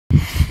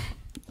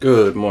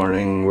Good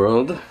morning,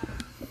 world.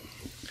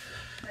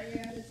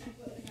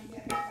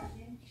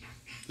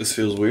 This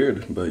feels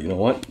weird, but you know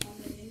what?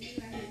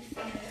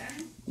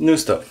 New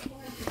stuff.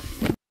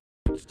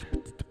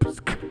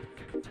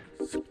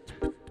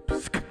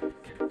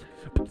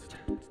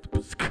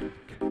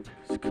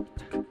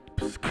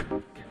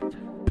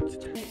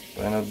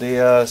 Buenos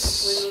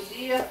días. Buenos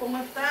días, ¿cómo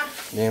está?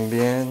 Bien,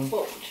 bien.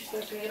 Oh,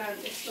 chicos, qué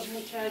grandes estos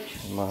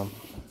muchachos. Mom.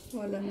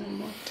 Hola, mi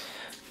amor.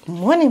 Good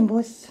morning,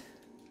 boys.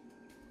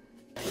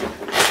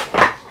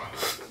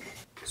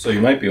 So you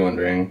might be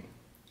wondering,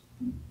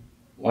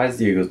 why is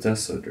Diego's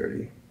desk so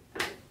dirty?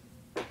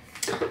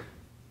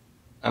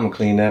 I'm gonna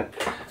clean that.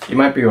 You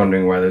might be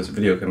wondering why there's a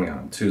video coming out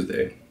on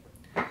Tuesday.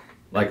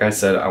 Like I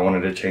said, I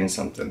wanted to change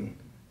something,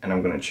 and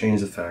I'm gonna change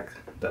the fact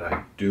that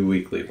I do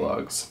weekly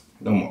vlogs.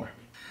 No more.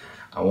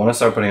 I want to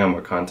start putting out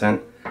more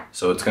content,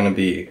 so it's gonna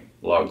be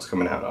vlogs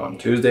coming out on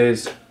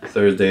Tuesdays,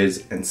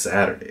 Thursdays, and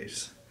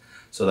Saturdays,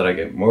 so that I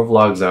get more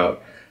vlogs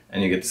out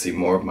and you get to see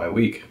more of my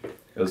week.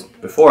 Because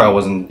before I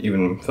wasn't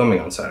even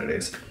filming on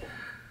Saturdays.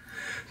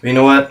 But you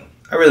know what?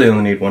 I really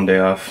only need one day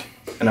off,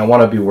 and I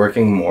want to be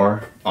working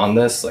more on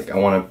this. Like, I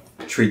want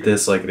to treat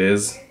this like it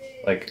is,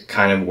 like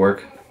kind of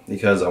work,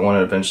 because I want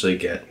to eventually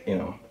get, you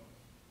know,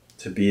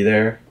 to be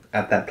there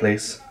at that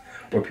place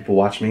where people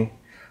watch me,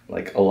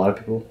 like a lot of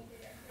people,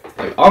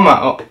 like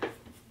all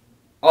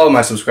of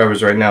my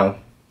subscribers right now.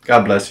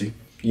 God bless you.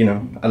 You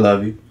know, I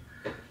love you,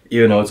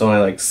 even though it's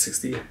only like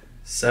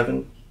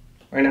 67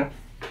 right now,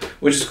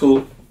 which is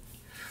cool.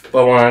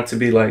 But I want it to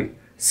be like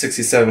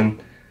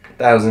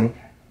 67,000,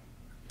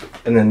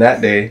 and then that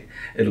day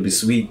it'll be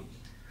sweet.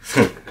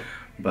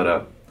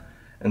 But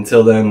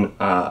until then,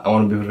 I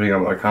want to be putting out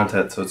more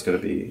content, so it's gonna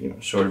be, you know,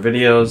 short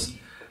videos,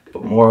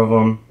 but more of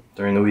them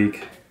during the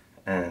week,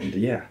 and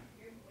yeah,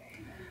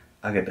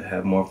 I get to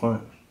have more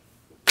fun.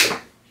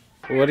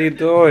 What are you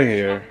doing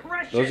here?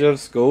 Don't you have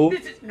school?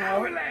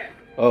 No.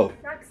 Oh.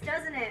 Sucks,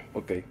 doesn't it?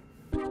 Okay.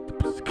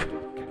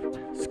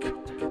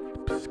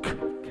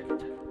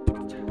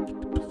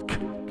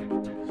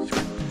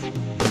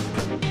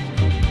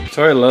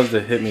 Tori loves to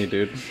hit me,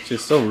 dude.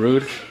 She's so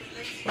rude.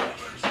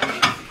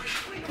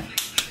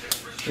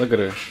 Look at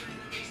her.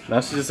 Now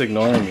she's just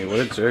ignoring me. What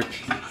a jerk.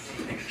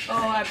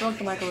 Oh, I broke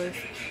the microwave.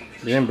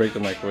 You didn't break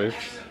the microwave.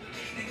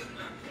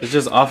 It's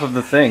just off of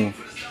the thing.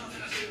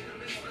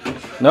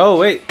 No,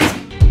 wait.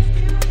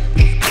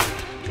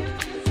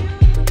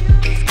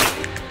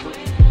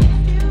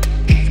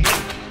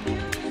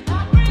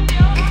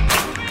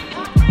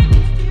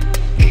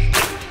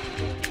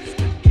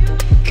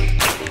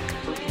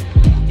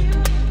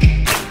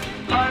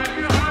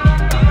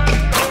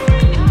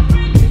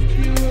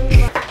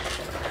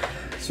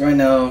 Right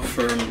now,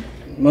 for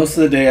most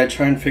of the day, I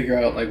try and figure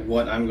out like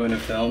what I'm going to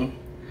film.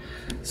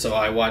 So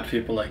I watch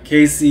people like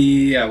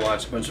Casey, I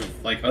watch a bunch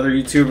of like other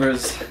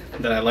YouTubers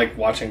that I like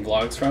watching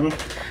vlogs from.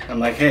 I'm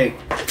like, hey,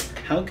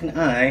 how can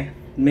I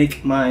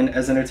make mine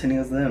as entertaining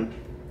as them?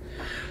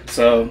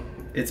 So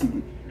it's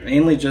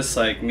mainly just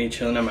like me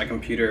chilling on my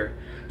computer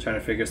trying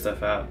to figure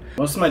stuff out.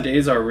 Most of my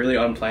days are really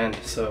unplanned,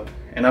 so,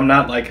 and I'm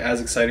not like as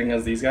exciting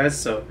as these guys,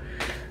 so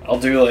I'll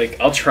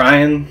try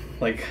and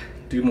like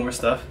do more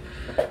stuff.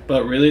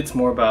 But really it's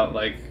more about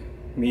like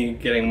me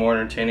getting more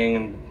entertaining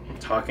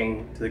and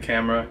talking to the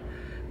camera,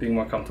 being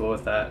more comfortable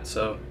with that.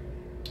 So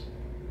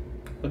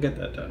I'll get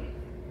that done.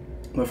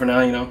 But for now,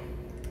 you know,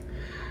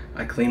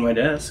 I clean my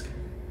desk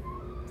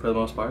for the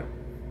most part.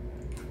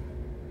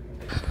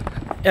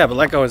 Yeah, but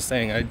like I was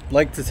saying, I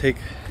like to take,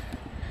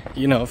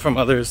 you know, from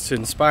others to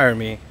inspire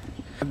me.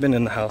 I've been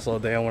in the house all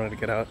day. I wanted to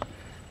get out.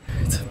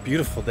 It's a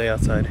beautiful day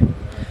outside.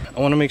 I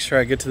want to make sure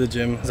I get to the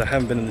gym, because I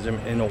haven't been in the gym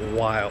in a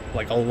while,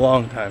 like a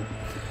long time.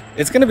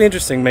 It's going to be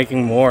interesting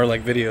making more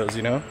like videos,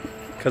 you know,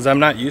 because I'm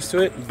not used to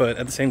it, but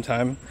at the same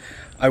time,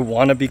 I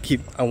want to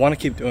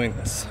keep doing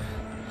this.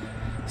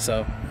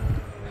 So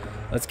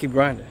let's keep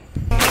grinding.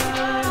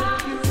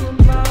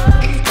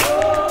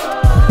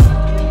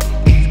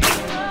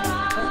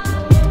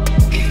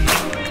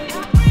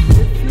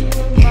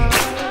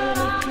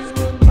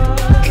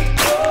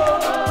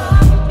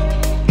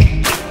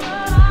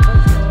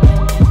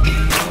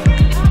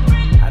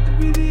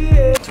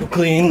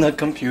 Clean the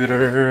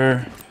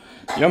computer.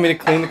 You want me to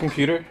clean the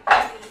computer?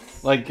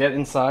 Like get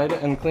inside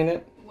and clean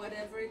it?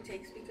 Whatever it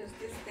takes, because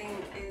this thing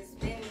is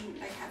been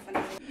like half an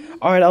hour.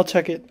 Alright, I'll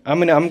check it. I'm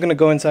gonna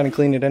go inside and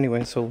clean it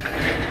anyway, so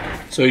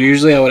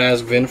usually I would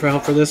ask Vin for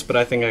help for this, but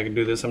I think I can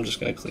do this. I'm just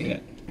gonna clean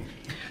it.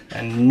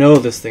 And know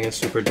this thing is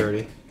super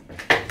dirty.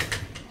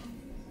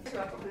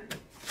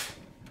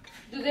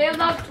 Do they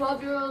allow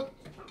 12-year-olds?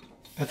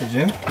 At the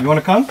gym? You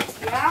wanna come?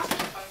 Yeah.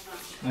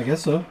 I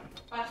guess so.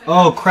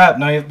 Oh crap,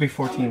 now you have to be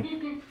 14.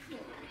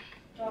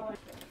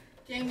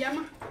 ¿Quién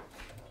llama?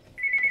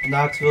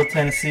 Knoxville,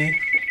 Tennessee.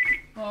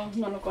 Oh,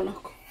 no lo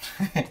conozco.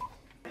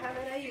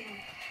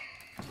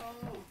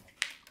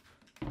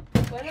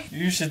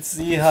 You should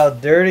see how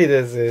dirty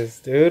this is,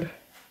 dude.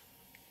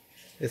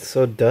 It's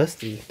so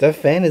dusty. That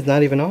fan is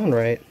not even on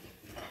right.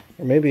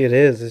 Or maybe it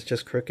is, it's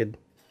just crooked.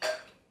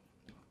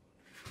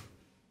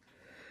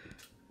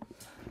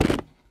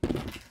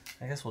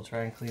 I guess we'll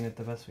try and clean it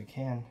the best we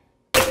can.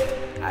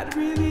 I'd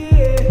breathe the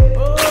air,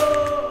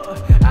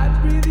 oh,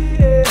 I'd breathe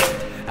the air,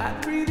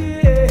 I'd breathe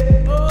the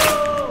air,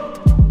 oh.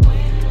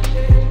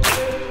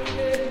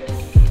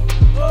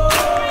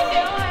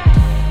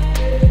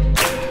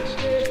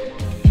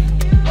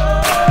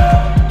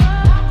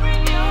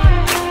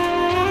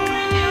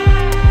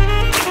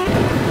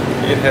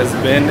 It has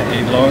been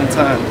a long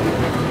time,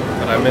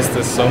 but I miss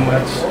this so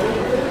much.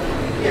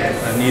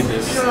 I need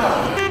this.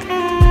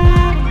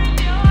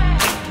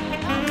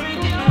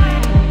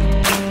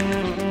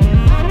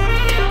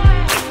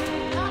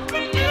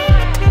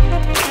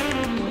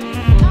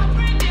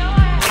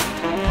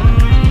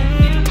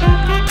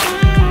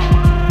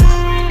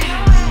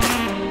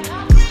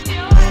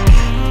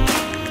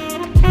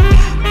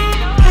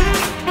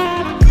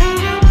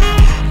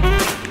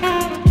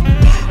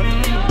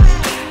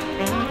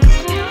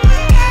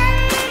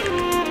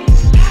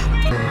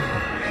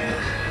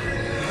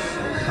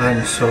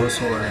 I'm so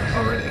sore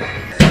already.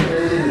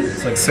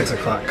 It's like 6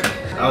 o'clock.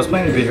 I was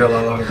planning to be here a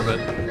lot longer, but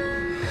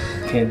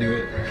can't do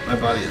it. My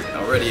body is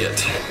not ready yet.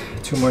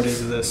 2 more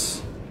days of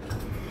this.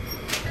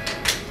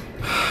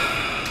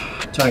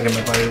 Trying to get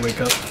my body to wake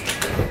up.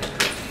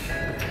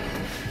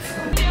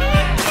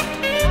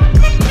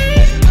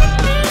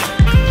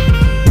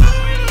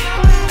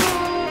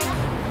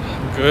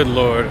 Good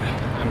Lord,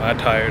 am I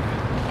tired.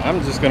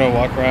 I'm just gonna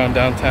walk around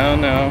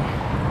downtown now,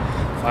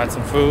 find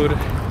some food.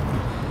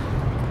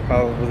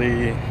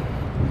 Probably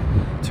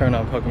turn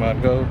on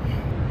Pokemon Go,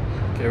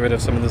 get rid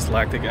of some of this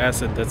lactic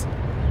acid that's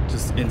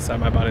just inside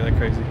my body like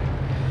crazy.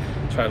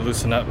 Try to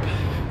loosen up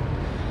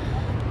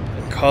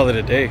and call it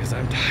a day because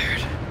I'm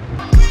tired.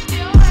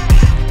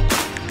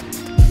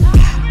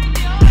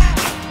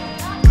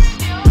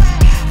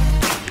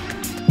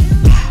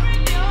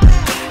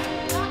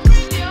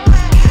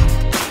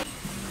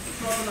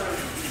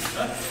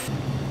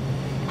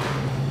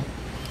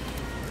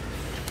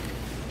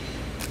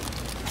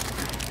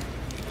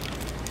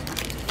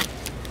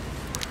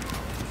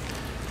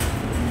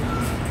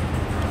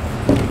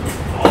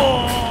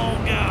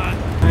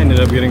 I ended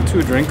up getting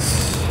 2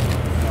 drinks.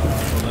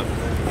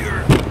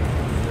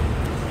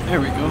 There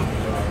we go.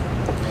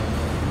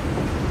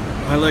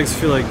 My legs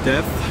feel like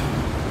death.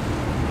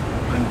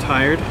 I'm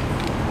tired.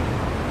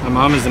 My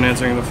mom isn't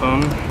answering the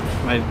phone.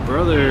 My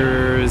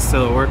brother is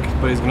still at work,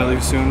 but he's gonna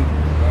leave soon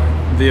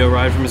via a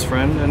ride from his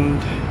friend, and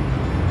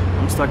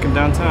I'm stuck in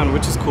downtown,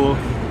 which is cool.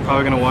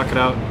 Probably gonna walk it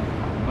out.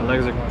 My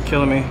legs are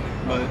killing me,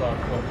 but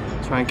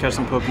try and catch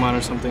some Pokemon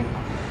or something.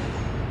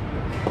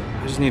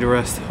 I just need a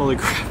rest. Holy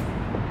crap.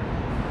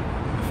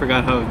 I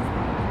forgot how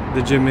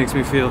the gym makes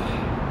me feel.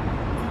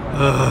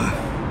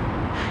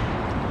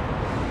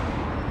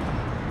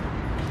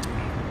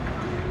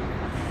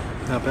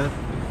 Not bad.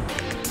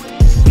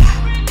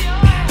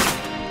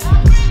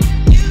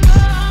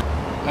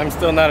 I'm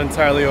still not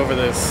entirely over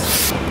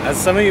this. As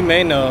some of you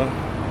may know,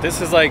 this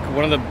is like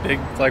one of the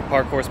big like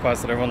parkour spots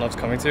that everyone loves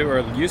coming to, or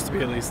it used to be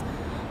at least,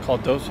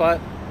 called Dope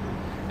Spot.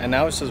 And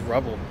now it's just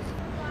rubble.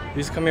 We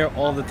used to come here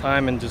all the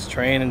time and just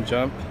train and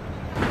jump.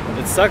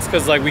 It sucks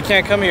because like we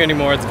can't come here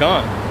anymore, it's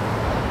gone.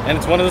 And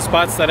it's one of the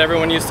spots that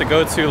everyone used to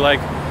go to, like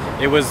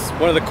it was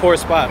one of the core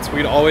spots.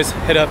 We'd always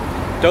hit up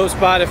Dope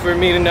Spot if we were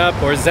meeting up,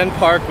 or Zen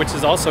Park, which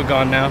is also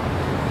gone now.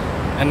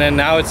 And then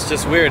now it's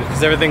just weird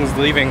because everything's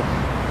leaving.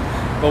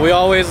 But we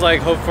always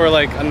like hope for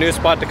like a new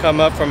spot to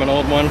come up from an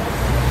old one.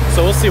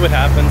 So we'll see what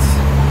happens.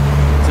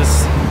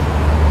 Just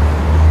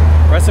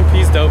rest in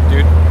peace, Dope,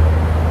 dude.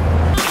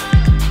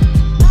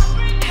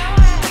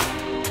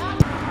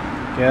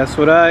 Guess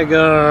what I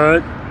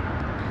got?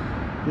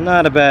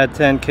 Not a bad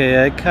 10K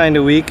egg,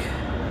 kinda weak.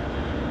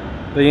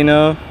 But you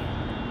know,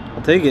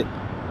 I'll take it.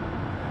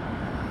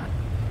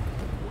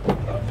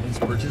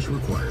 Purchase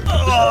required.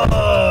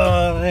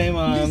 Oh, hey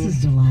mom. This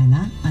is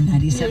Delilah on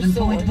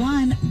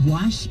 97.1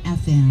 Wash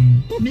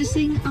FM.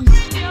 Missing a...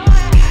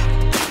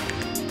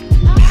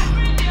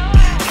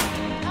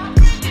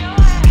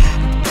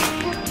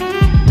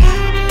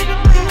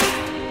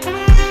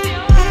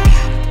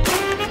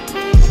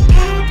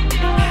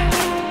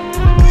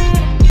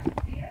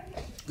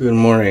 Good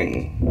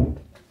morning.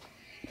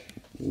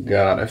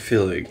 God, I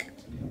feel like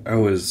I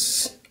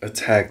was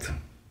attacked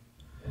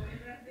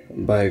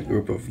by a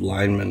group of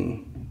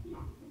linemen.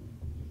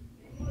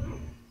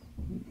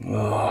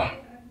 Oh,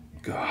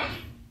 God.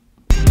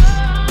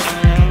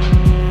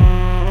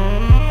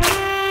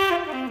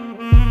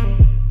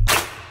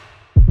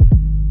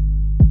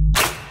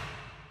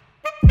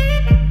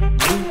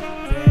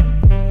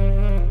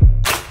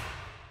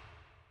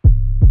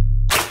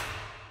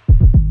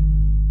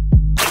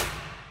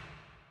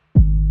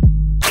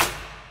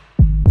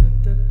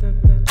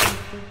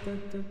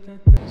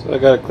 So I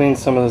gotta clean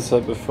some of this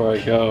up before I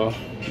go.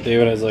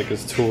 David has like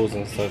his tools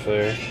and stuff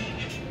there.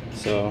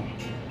 So,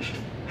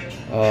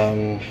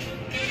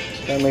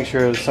 just gotta make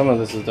sure some of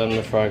this is done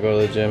before I go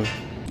to the gym.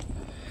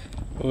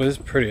 Oh, it's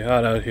pretty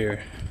hot out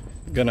here.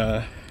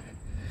 Gonna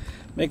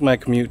make my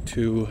commute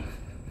to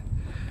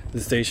the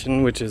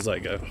station, which is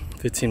like a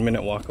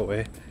 15-minute walk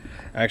away.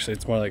 Actually,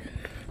 it's more like,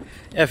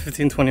 yeah,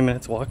 15-20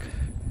 minutes walk.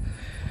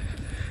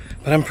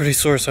 But I'm pretty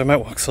sore, so I might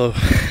walk slow.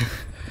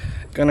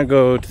 Gonna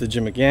go to the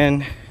gym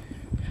again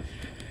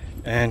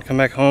and come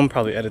back home,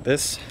 probably edit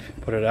this,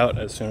 put it out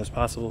as soon as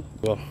possible.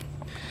 Well,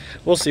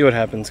 we'll see what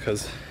happens,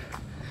 because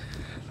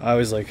I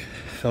always like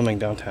filming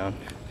downtown.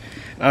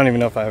 I don't even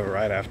know if I have a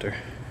ride after.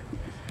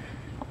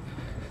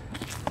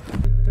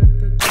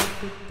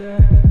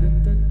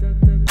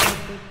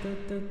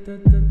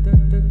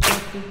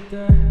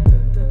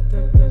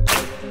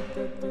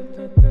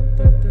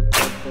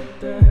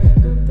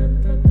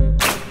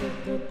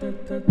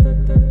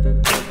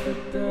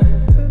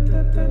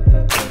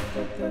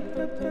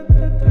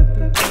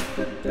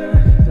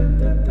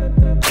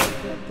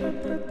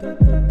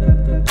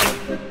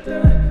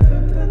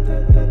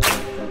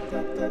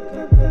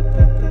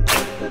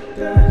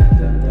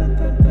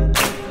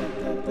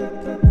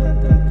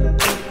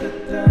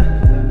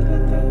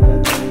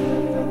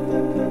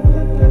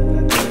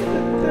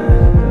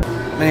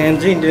 Man,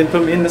 Gene didn't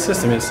put me in the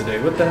system yesterday.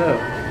 What the hell?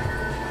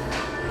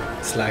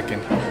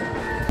 Slacking. I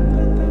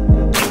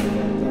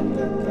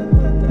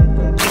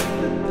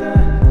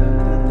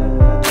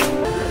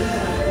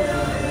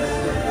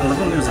love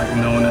when there's like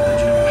no one at the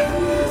gym.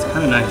 It's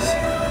kind of nice.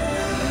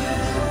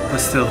 But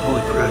still,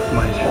 holy crap,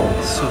 my head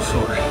is so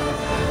sore.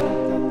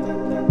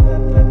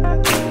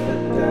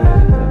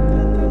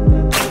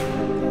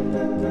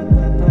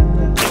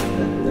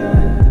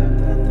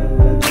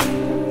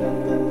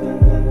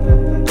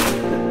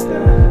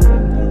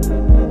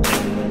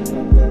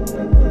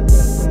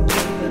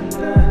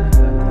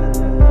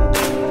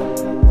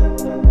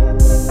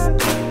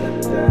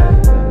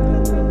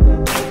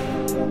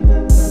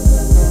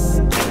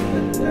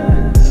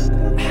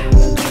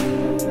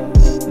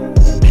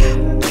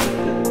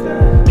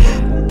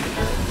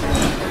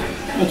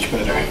 Much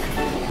better.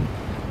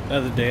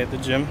 Another day at the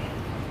gym,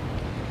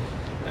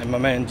 and my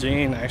man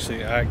Gene,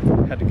 actually I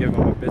had to give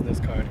him my business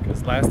card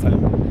because last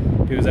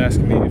time he was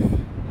asking me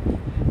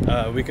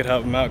if we could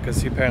help him out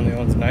because he apparently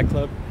owns a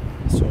nightclub.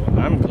 So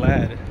I'm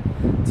glad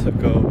to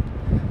go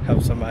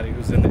help somebody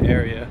who's in the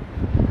area,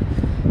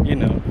 you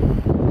know,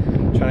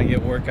 trying to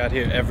get work out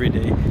here every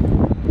day.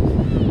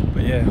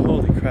 But yeah,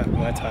 holy crap, am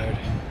I tired.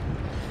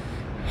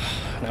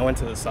 And I went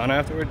to the sauna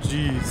afterwards.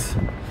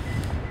 Jeez,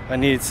 I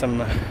need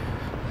some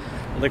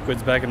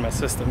liquids back in my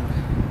system.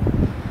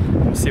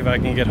 Let's see if I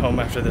can get home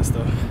after this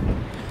though.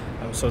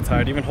 I'm so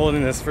tired. Even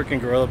holding this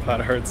freaking gorilla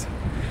pod hurts.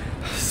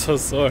 So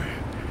sore.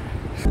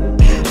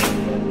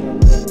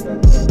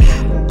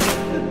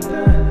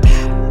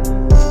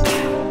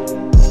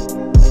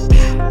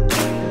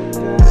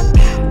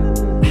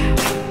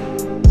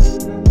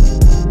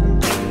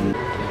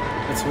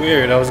 It's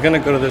weird. I was gonna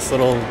go to this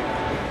little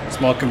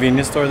small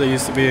convenience store that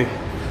used to be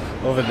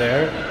over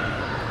there,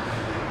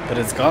 but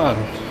it's gone.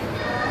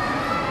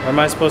 Where am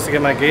I supposed to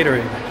get my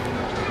Gatorade?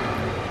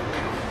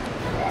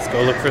 Let's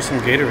go look for some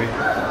Gatorade.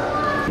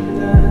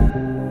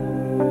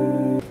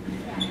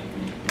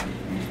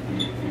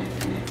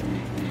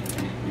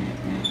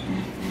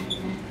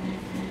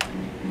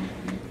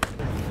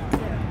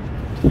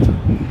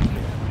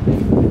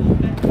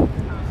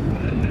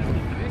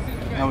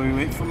 Now we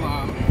wait for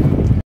Mom.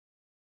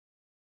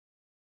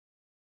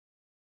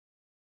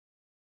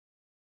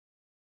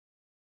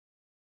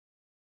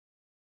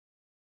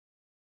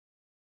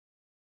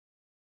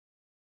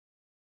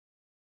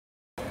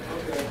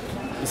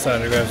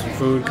 Decided to grab some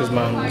food because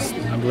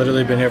I've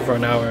literally been here for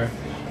an hour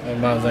and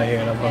Mom's not here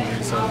and I'm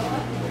hungry, so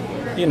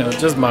you know,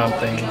 just mom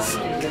things.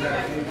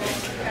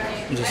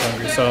 I'm just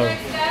hungry, so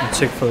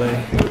Chick-fil-A.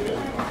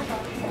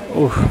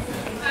 Ooh.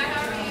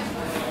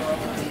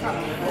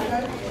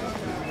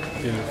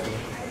 Beautiful.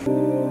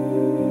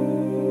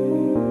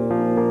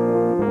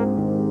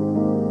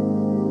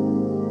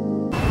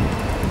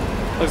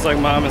 Looks like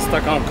Mom is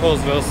stuck on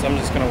Colesville, so I'm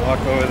just gonna walk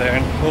over there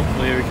and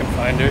hopefully we can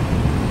find her.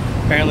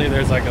 Apparently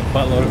there's like a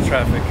buttload of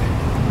traffic.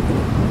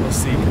 We'll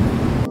see.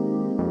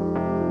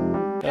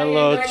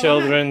 Hello,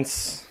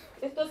 childrens.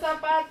 Estos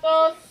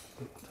zapatos.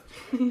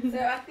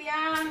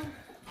 Sebastián.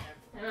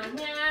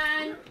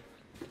 Sebastián.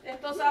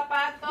 Estos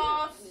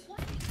zapatos.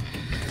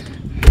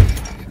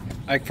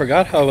 I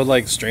forgot how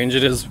like strange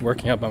it is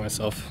working out by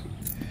myself.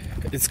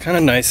 It's kind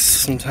of nice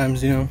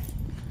sometimes, you know.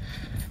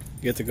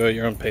 You get to go at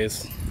your own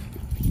pace.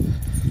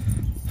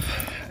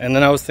 And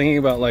then I was thinking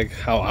about like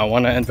how I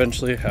want to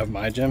eventually have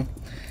my gym.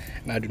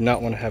 And I do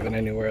not want to have it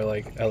anywhere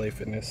like LA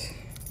Fitness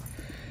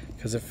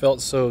because it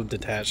felt so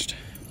detached,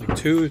 like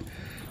two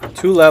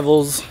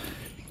levels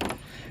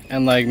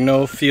and like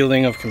no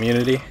feeling of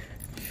community.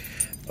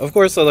 Of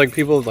course, so like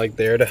people like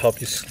there to help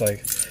you,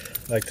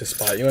 like to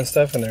spot you and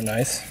stuff, and they're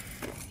nice,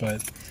 but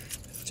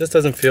it just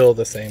doesn't feel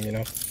the same, you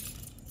know.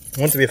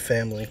 I want it to be a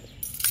family.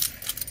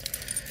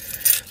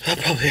 I'll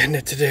probably end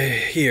it today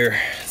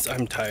here.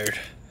 I'm tired,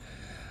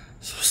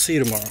 so see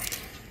you tomorrow.